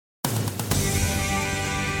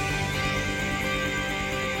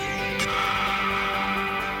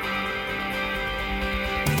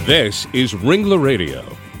This is Ringler Radio,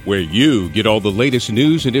 where you get all the latest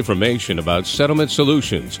news and information about settlement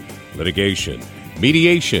solutions, litigation,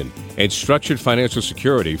 mediation, and structured financial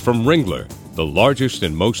security from Ringler, the largest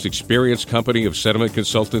and most experienced company of settlement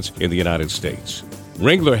consultants in the United States.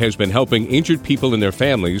 Ringler has been helping injured people and their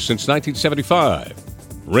families since 1975.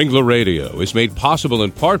 Ringler Radio is made possible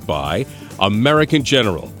in part by American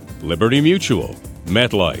General, Liberty Mutual,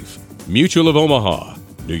 MetLife, Mutual of Omaha,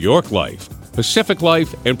 New York Life, Pacific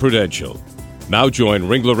Life, and Prudential. Now join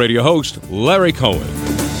Ringler Radio host Larry Cohen.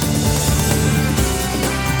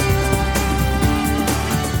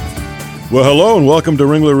 Well, hello and welcome to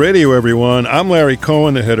Ringler Radio, everyone. I'm Larry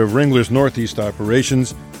Cohen, the head of Ringler's Northeast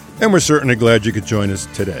Operations, and we're certainly glad you could join us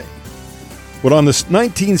today. Well, on the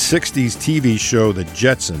 1960s TV show The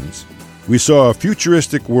Jetsons, we saw a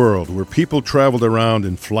futuristic world where people traveled around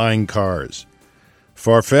in flying cars.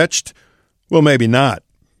 Far-fetched? Well, maybe not.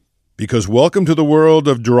 Because welcome to the world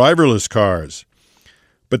of driverless cars.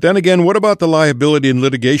 But then again, what about the liability and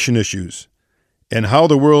litigation issues and how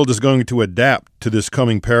the world is going to adapt to this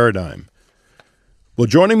coming paradigm? Well,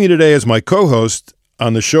 joining me today as my co-host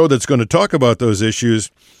on the show that's going to talk about those issues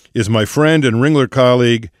is my friend and Ringler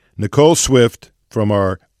colleague, Nicole Swift from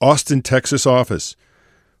our Austin, Texas office.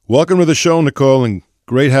 Welcome to the show, Nicole, and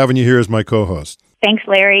great having you here as my co-host. Thanks,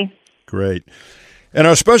 Larry. Great. And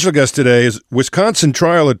our special guest today is Wisconsin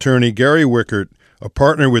trial attorney Gary Wickert, a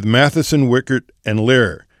partner with Matheson, Wickert, and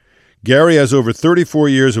Lehr. Gary has over 34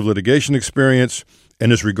 years of litigation experience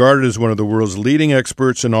and is regarded as one of the world's leading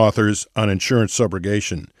experts and authors on insurance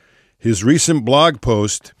subrogation. His recent blog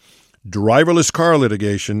post, Driverless Car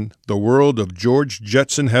Litigation, The World of George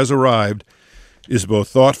Jetson Has Arrived, is both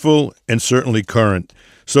thoughtful and certainly current.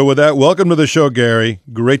 So with that, welcome to the show, Gary.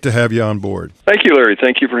 Great to have you on board. Thank you, Larry.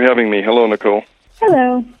 Thank you for having me. Hello, Nicole.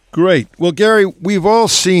 Hello. Great. Well, Gary, we've all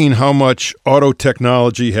seen how much auto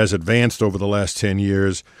technology has advanced over the last 10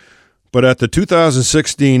 years. But at the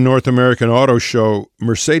 2016 North American Auto Show,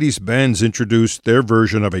 Mercedes-Benz introduced their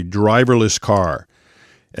version of a driverless car.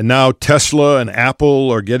 And now Tesla and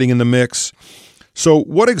Apple are getting in the mix. So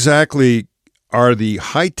what exactly are the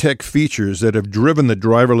high-tech features that have driven the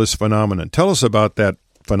driverless phenomenon? Tell us about that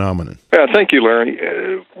phenomenon. Yeah, thank you,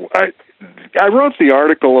 Larry. I wrote the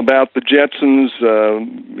article about the Jetsons,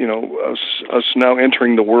 us now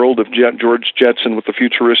entering the world of George Jetson with the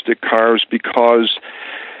futuristic cars because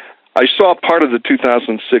I saw part of the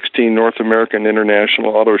 2016 North American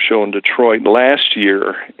International Auto Show in Detroit last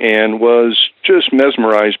year and was just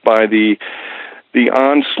mesmerized by the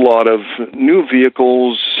onslaught of new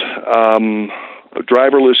vehicles,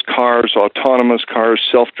 driverless cars, autonomous cars,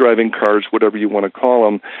 self-driving cars, whatever you want to call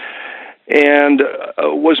them, and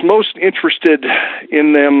was most interested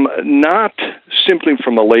in them not simply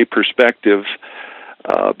from a lay perspective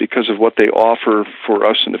because of what they offer for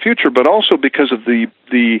us in the future, but also because of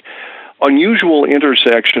the unusual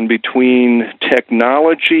intersection between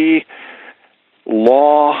technology,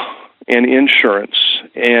 law, and insurance.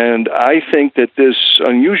 And I think that this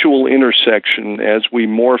unusual intersection, as we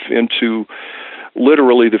morph into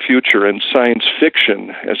literally the future and science fiction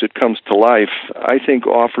as it comes to life, I think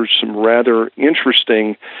offers some rather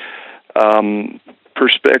interesting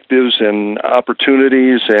perspectives and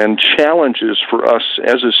opportunities and challenges for us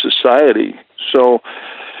as a society. So,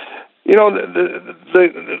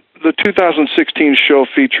 the 2016 show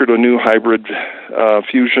featured a new hybrid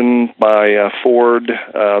Fusion by Ford,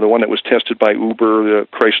 the one that was tested by Uber. The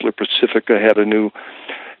Chrysler Pacifica had a new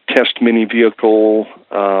test mini vehicle,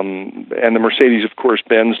 and the Mercedes, of course,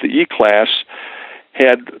 Benz, the E-Class,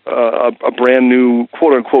 had a brand new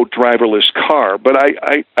quote-unquote driverless car. But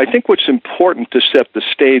I think what's important to set the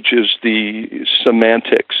stage is the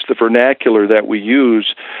semantics, the vernacular that we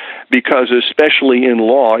use, because especially in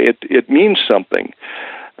law, it means something.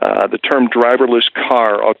 The term driverless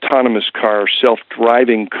car, autonomous car,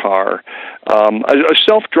 self-driving car. A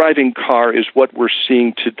self-driving car is what we're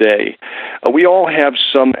seeing today. We all have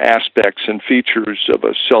some aspects and features of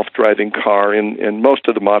a self-driving car in most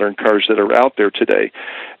of the modern cars that are out there today.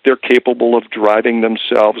 They're capable of driving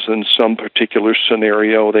themselves in some particular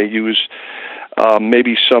scenario. They use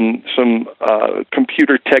maybe some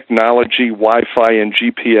computer technology, Wi-Fi and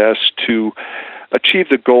GPS to achieve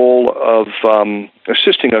the goal of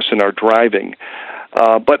assisting us in our driving.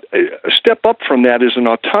 But a step up from that is an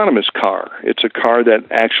autonomous car. It's a car that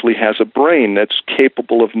actually has a brain that's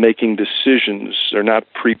capable of making decisions. They're not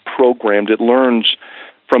pre-programmed. It learns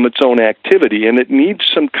from its own activity, and it needs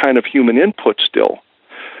some kind of human input still,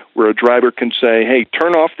 where a driver can say, hey,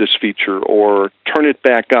 turn off this feature or turn it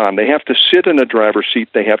back on. They have to sit in a driver's seat.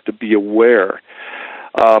 They have to be aware.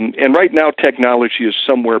 And right now, technology is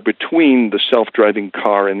somewhere between the self-driving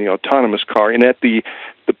car and the autonomous car. And at the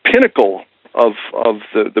pinnacle of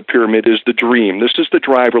the pyramid is the dream. This is the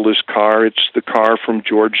driverless car. It's the car from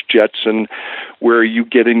George Jetson, where you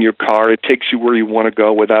get in your car. It takes you where you want to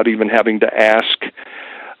go without even having to ask.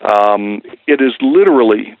 It is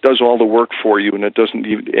literally does all the work for you, and it doesn't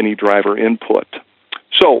need any driver input.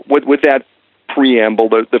 So with that preamble,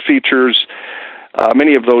 the features,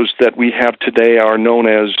 many of those that we have today are known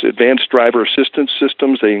as advanced driver assistance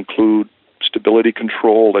systems. They include stability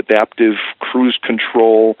control, adaptive cruise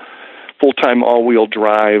control, full-time all-wheel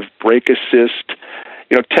drive, brake assist.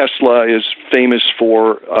 Tesla is famous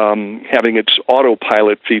for having its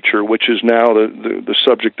autopilot feature, which is now the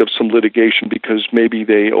subject of some litigation because maybe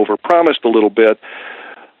they overpromised a little bit.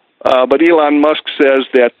 But Elon Musk says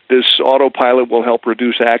that this autopilot will help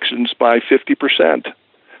reduce accidents by 50%.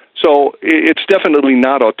 So it's definitely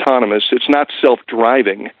not autonomous. It's not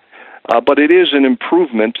self-driving, but it is an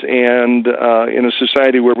improvement. And in a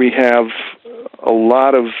society where we have a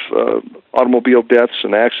lot of automobile deaths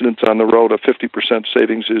and accidents on the road, a 50%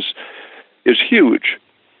 savings is huge.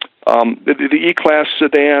 The E-Class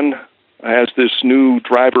sedan has this new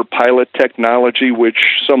driver pilot technology, which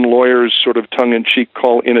some lawyers sort of tongue-in-cheek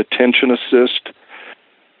call inattention assist.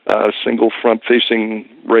 A single front-facing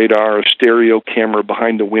radar, a stereo camera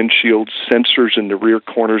behind the windshield, sensors in the rear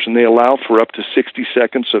corners, and they allow for up to 60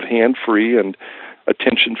 seconds of hand-free and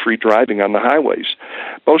attention-free driving on the highways,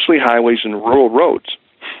 mostly highways and rural roads.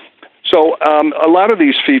 So a lot of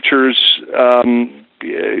these features,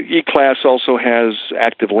 E-Class also has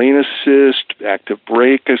active lane assist, active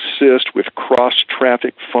brake assist with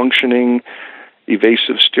cross-traffic functioning,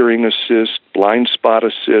 evasive steering assist, blind spot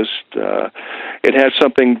assist. It has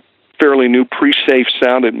something fairly new, pre-safe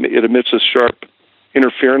sound. It emits a sharp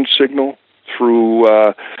interference signal through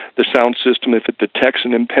the sound system if it detects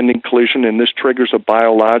an impending collision, and this triggers a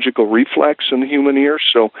biological reflex in the human ear,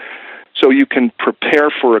 so you can prepare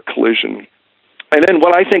for a collision. And then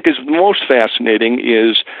what I think is most fascinating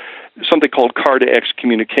is something called car-to-X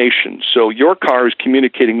communication. So your car is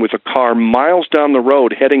communicating with a car miles down the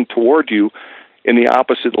road heading toward you in the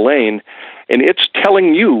opposite lane, and it's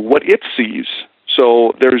telling you what it sees.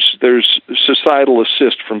 So there's societal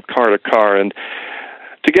assist from car to car, and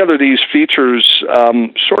together these features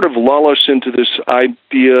sort of lull us into this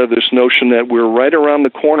idea, this notion that we're right around the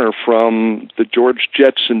corner from the George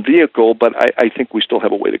Jetson vehicle, but I think we still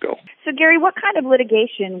have a way to go. So, Gary, what kind of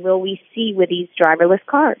litigation will we see with these driverless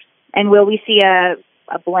cars? And will we see a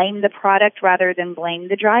blame the product rather than blame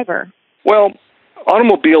the driver? Well,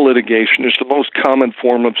 automobile litigation is the most common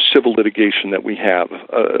form of civil litigation that we have.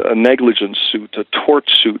 A negligence suit, a tort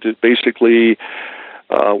suit. It basically,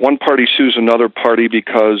 one party sues another party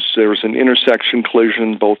because there was an intersection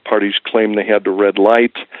collision. Both parties claim they had the red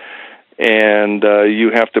light, and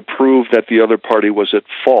you have to prove that the other party was at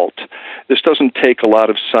fault. This doesn't take a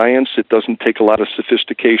lot of science. It doesn't take a lot of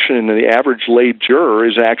sophistication, and the average lay juror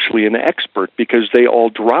is actually an expert because they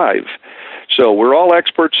all drive. So we're all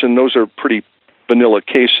experts, and those are pretty vanilla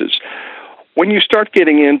cases. When you start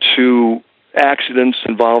getting into accidents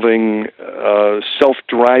involving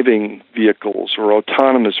self-driving vehicles or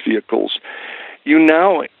autonomous vehicles, you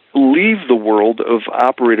now leave the world of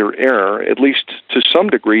operator error, at least to some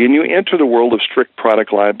degree, and you enter the world of strict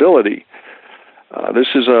product liability. This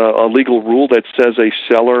is a legal rule that says a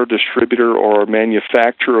seller, distributor, or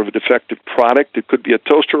manufacturer of a defective product, it could be a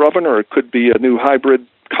toaster oven or it could be a new hybrid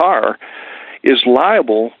car, is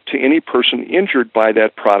liable to any person injured by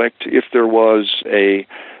that product if there was a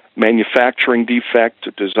manufacturing defect,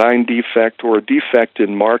 a design defect, or a defect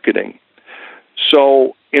in marketing.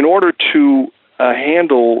 So in order to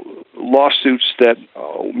handle lawsuits that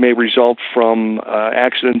may result from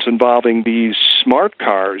accidents involving these smart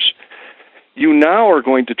cars, you now are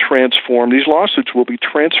going to transform, these lawsuits will be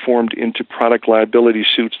transformed into product liability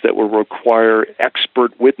suits that will require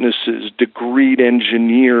expert witnesses, degreed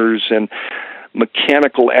engineers, and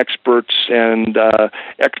mechanical experts, and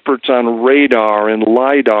experts on radar and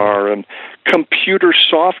LiDAR and computer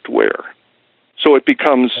software. So it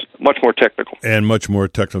becomes much more technical. And much more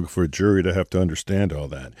technical for a jury to have to understand all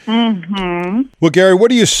that. Mm-hmm. Well, Gary, what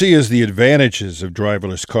do you see as the advantages of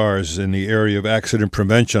driverless cars in the area of accident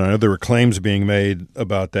prevention? I know there were claims being made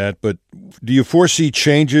about that, but do you foresee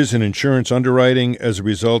changes in insurance underwriting as a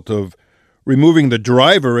result of removing the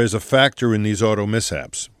driver as a factor in these auto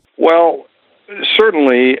mishaps? Well,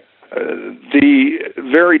 certainly the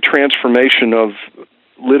very transformation of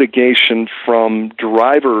litigation from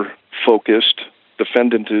driver-focused,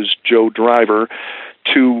 defendant is Joe Driver,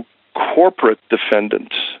 to corporate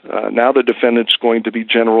defendant. Now the defendant's going to be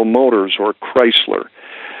General Motors or Chrysler.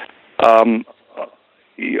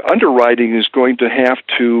 Underwriting is going to have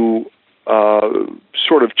to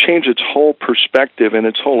sort of change its whole perspective and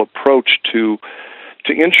its whole approach to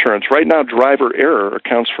insurance. Right now, driver error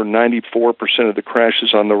accounts for 94% of the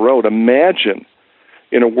crashes on the road. Imagine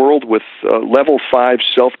in a world with level 5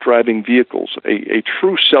 self-driving vehicles, a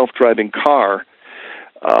true self-driving car,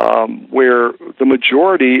 where the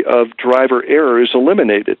majority of driver error is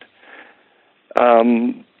eliminated.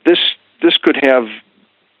 This could have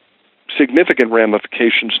significant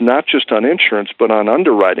ramifications, not just on insurance, but on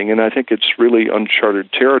underwriting, and I think it's really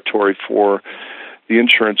uncharted territory for the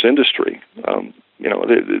insurance industry.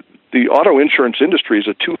 The auto insurance industry is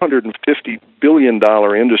a $250 billion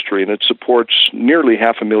industry, and it supports nearly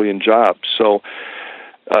 500,000 jobs. So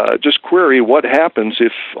just query what happens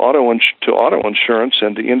if auto insurance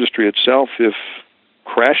and the industry itself, if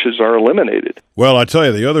crashes are eliminated. Well, I tell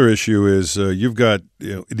you, the other issue is you've got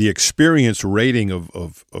the experience rating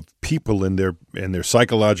of people and their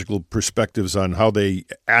psychological perspectives on how they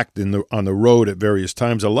act on the road at various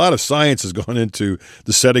times. A lot of science has gone into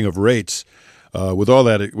the setting of rates with all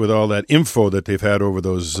that info that they've had over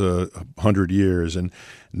those 100 years, and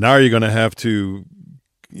now you're going to have to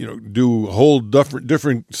do a whole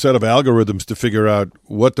different set of algorithms to figure out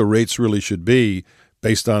what the rates really should be,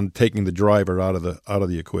 based on taking the driver out of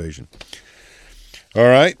the equation. All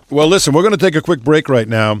right. Well, listen, we're going to take a quick break right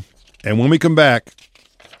now, and when we come back,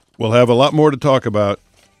 we'll have a lot more to talk about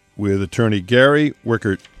with attorney Gary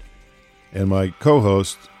Wickert and my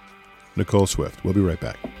co-host, Nicole Swift. We'll be right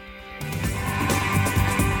back.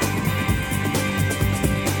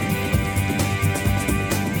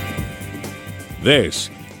 This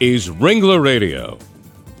is Ringler Radio,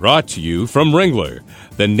 brought to you from Ringler,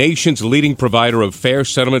 the nation's leading provider of fair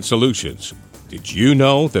settlement solutions. Did you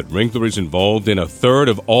know that Ringler is involved in a third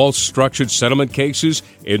of all structured settlement cases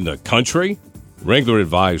in the country? Ringler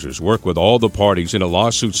advisors work with all the parties in a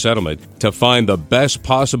lawsuit settlement to find the best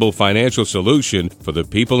possible financial solution for the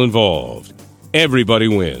people involved. Everybody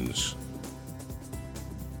wins.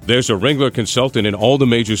 There's a Ringler consultant in all the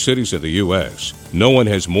major cities of the U.S. No one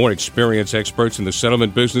has more experienced experts in the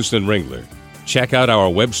settlement business than Ringler. Check out our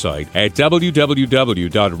website at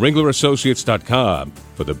www.ringlerassociates.com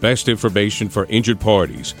for the best information for injured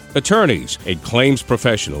parties, attorneys, and claims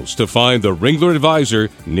professionals to find the Ringler advisor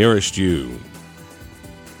nearest you.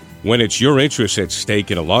 When it's your interests at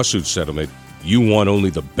stake in a lawsuit settlement, you want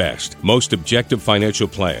only the best, most objective financial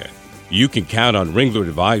plan. You can count on Ringler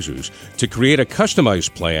advisors to create a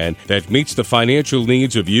customized plan that meets the financial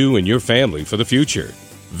needs of you and your family for the future.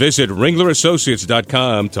 Visit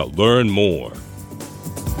ringlerassociates.com to learn more.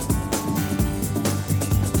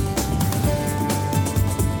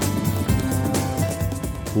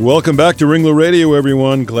 Welcome back to Ringler Radio,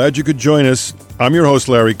 everyone. Glad you could join us. I'm your host,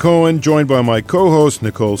 Larry Cohen, joined by my co-host,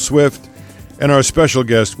 Nicole Swift, and our special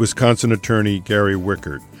guest, Wisconsin attorney Gary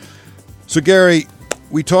Wickert. So, Gary,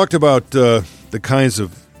 we talked about the kinds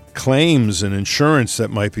of claims and insurance that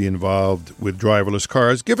might be involved with driverless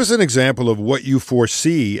cars. Give us an example of what you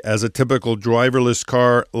foresee as a typical driverless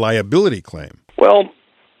car liability claim. Well,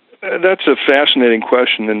 that's a fascinating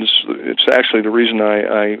question, and it's actually the reason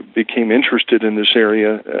I became interested in this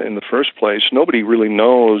area in the first place. Nobody really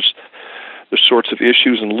knows the sorts of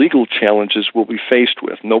issues and legal challenges we'll be faced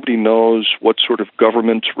with. Nobody knows what sort of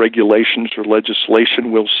government regulations or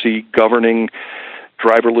legislation we'll see governing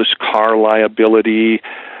driverless car liability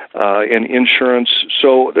and insurance.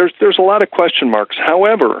 So there's a lot of question marks.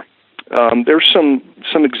 However, there's some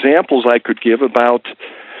examples I could give about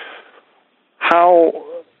how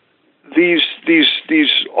these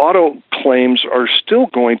auto claims are still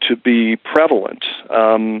going to be prevalent.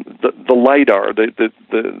 The LiDAR, the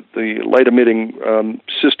light emitting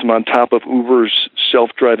system on top of Uber's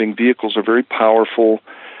self-driving vehicles are very powerful.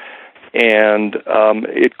 And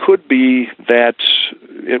it could be that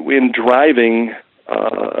in driving,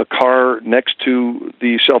 a car next to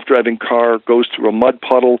the self-driving car goes through a mud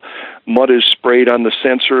puddle, mud is sprayed on the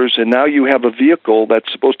sensors, and now you have a vehicle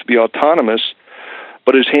that's supposed to be autonomous,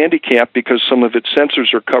 but is handicapped because some of its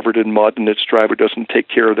sensors are covered in mud and its driver doesn't take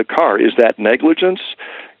care of the car. Is that negligence?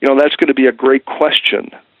 That's going to be a great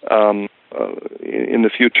question in the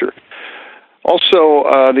future. Also,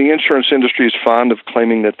 the insurance industry is fond of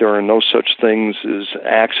claiming that there are no such things as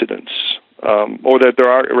accidents, or that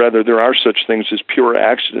there are such things as pure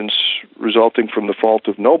accidents resulting from the fault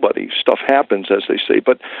of nobody. Stuff happens, as they say,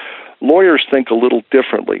 but lawyers think a little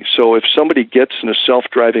differently. So if somebody gets in a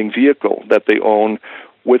self-driving vehicle that they own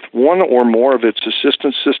with one or more of its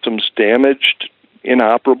assistance systems damaged,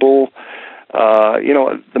 inoperable,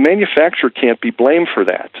 the manufacturer can't be blamed for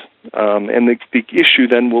that. And the issue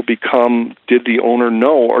then will become, did the owner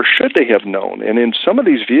know or should they have known? And in some of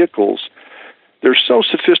these vehicles, they're so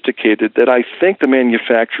sophisticated that I think the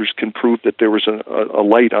manufacturers can prove that there was a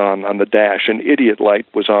light on the dash. An idiot light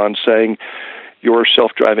was on saying, your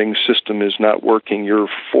self-driving system is not working, your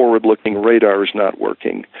forward-looking radar is not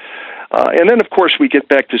working. And then, of course, we get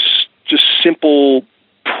back to just simple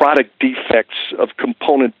product defects of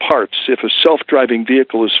component parts. If a self-driving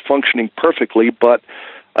vehicle is functioning perfectly, but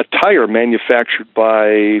a tire manufactured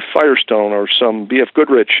by Firestone or some B.F.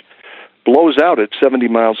 Goodrich blows out at 70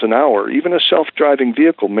 miles an hour, even a self-driving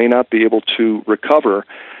vehicle may not be able to recover,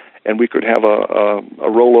 and we could have a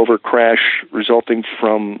rollover crash resulting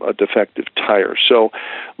from a defective tire. So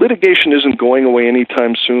litigation isn't going away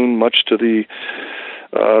anytime soon, much to the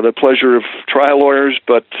pleasure of trial lawyers,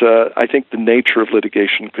 but I think the nature of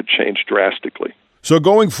litigation could change drastically. So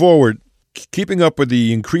going forward, keeping up with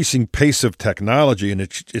the increasing pace of technology, and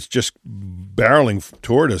it's just barreling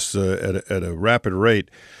toward us at a rapid rate,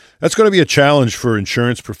 that's going to be a challenge for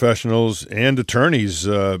insurance professionals and attorneys.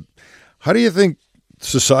 How do you think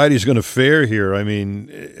society is going to fare here? I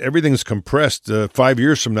mean, everything's compressed. 5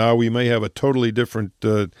 years from now, we may have a totally different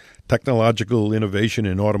technological innovation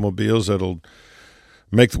in automobiles that'll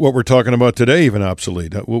make what we're talking about today even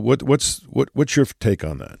obsolete. What's your take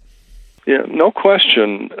on that? Yeah, no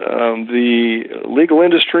question. The legal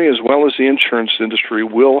industry as well as the insurance industry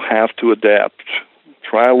will have to adapt.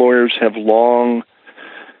 Trial lawyers have long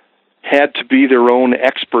had to be their own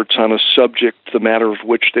experts on a subject, the matter of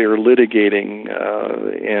which they are litigating.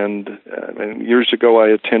 And years ago, I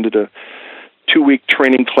attended a 2-week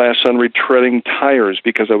training class on retreading tires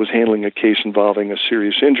because I was handling a case involving a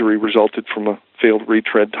serious injury resulted from a failed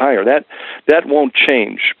retread tire. That won't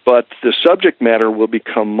change, but the subject matter will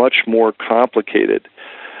become much more complicated.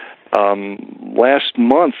 Last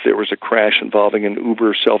month, there was a crash involving an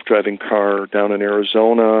Uber self-driving car down in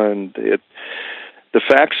Arizona, and the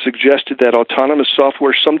facts suggested that autonomous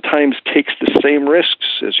software sometimes takes the same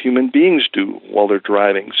risks as human beings do while they're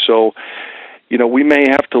driving. So, we may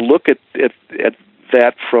have to look at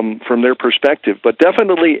that from their perspective. But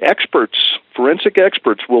definitely forensic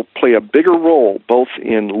experts will play a bigger role both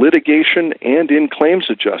in litigation and in claims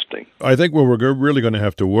adjusting. I think what we're really going to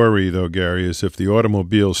have to worry, though, Gary, is if the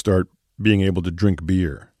automobiles start being able to drink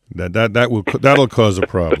beer. That'll cause a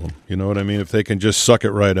problem. You know what I mean? If they can just suck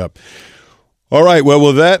it right up. All right. Well,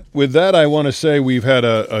 with that, I want to say we've had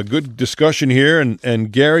a good discussion here. And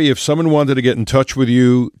Gary, if someone wanted to get in touch with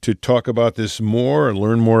you to talk about this more and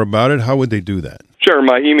learn more about it, how would they do that? Sure.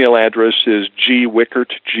 My email address is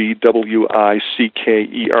gwickert, GWICKERT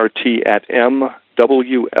at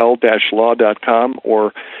mwl-law.com,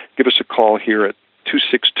 or give us a call here at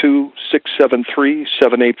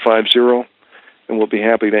 262-673-7850. And we'll be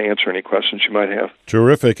happy to answer any questions you might have.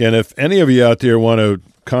 Terrific. And if any of you out there want to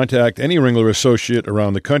contact any Ringler Associate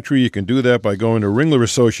around the country, you can do that by going to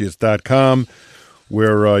ringlerassociates.com,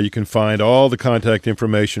 where you can find all the contact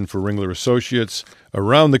information for Ringler Associates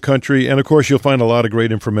around the country. And, of course, you'll find a lot of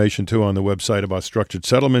great information, too, on the website about structured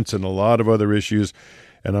settlements and a lot of other issues.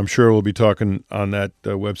 And I'm sure we'll be talking on that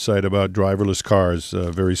website about driverless cars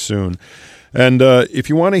very soon. And if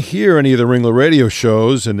you want to hear any of the Ringler Radio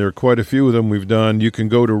shows, and there are quite a few of them we've done, you can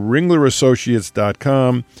go to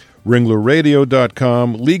ringlerassociates.com,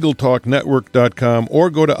 ringlerradio.com, legaltalknetwork.com,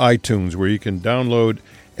 or go to iTunes, where you can download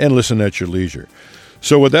and listen at your leisure.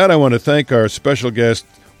 So with that, I want to thank our special guest,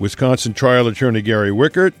 Wisconsin trial attorney Gary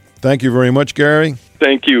Wickert. Thank you very much, Gary.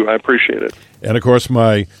 Thank you. I appreciate it. And, of course,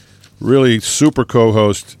 my really super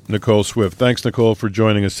co-host, Nicole Swift. Thanks, Nicole, for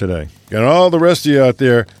joining us today. And all the rest of you out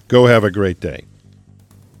there, go have a great day.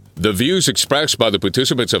 The views expressed by the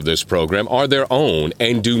participants of this program are their own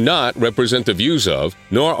and do not represent the views of,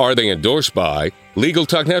 nor are they endorsed by, Legal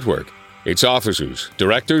Talk Network, its officers,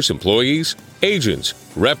 directors, employees, agents,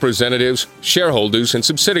 representatives, shareholders, and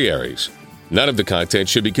subsidiaries. None of the content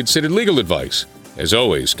should be considered legal advice. As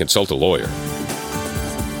always, consult a lawyer.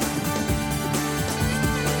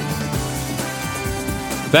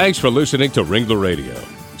 Thanks for listening to Ringler Radio,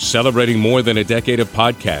 celebrating more than a decade of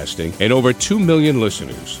podcasting and over 2 million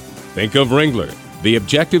listeners. Think of Ringler, the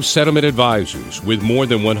objective settlement advisors with more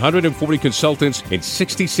than 140 consultants in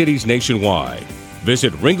 60 cities nationwide.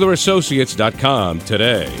 Visit ringlerassociates.com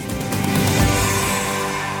today.